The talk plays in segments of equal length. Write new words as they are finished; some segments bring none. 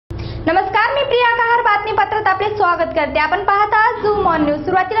नमस्कार, मी प्रिया कहार बातमीपत्रात आपले स्वागत करते। आपण पाहत आहात झूम ऑन न्यूज।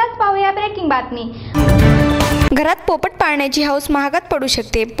 सुरुवातीलाच पाहूया ब्रेकिंग बातमी। घरात पोपट पाळण्याची हौस महागात पडू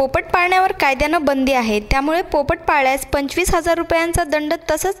शकते। पोपट पाळण्यावर कायद्यानं बंदी आहे, त्यामुळे पोपट पाळल्यास 25,000 रुपयांचा दंड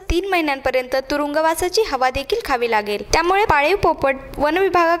तसंच 3 महिन्यांपर्यंत तुरुंगवासाची हवा देखील खावी लागेल। त्यामुळे पाळीव पोपट वन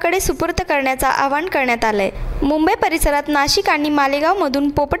विभागाकडे सुपूर्द करण्याचं आवाहन करण्यात आलंय। मुंबई परिसरात नाशिक आणि मालेगाव मधून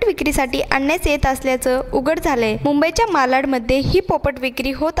पोपट विक्रीसाठी आणण्यात येत असल्याचं उघड झालंय। मुंबईच्या मालाडमध्ये ही पोपट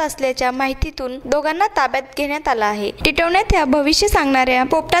विक्री होत असल्याच्या माहितीतून दोघांना ताब्यात घेण्यात आलं आहे। टिटवण्यात या भविष्य सांगणाऱ्या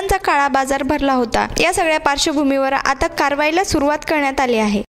पोपटांचा काळा बाजार भरला होता। या सगळ्या पार्श्वभूमीवर आता कारवाईला सुरुवात करण्यात आली आहे।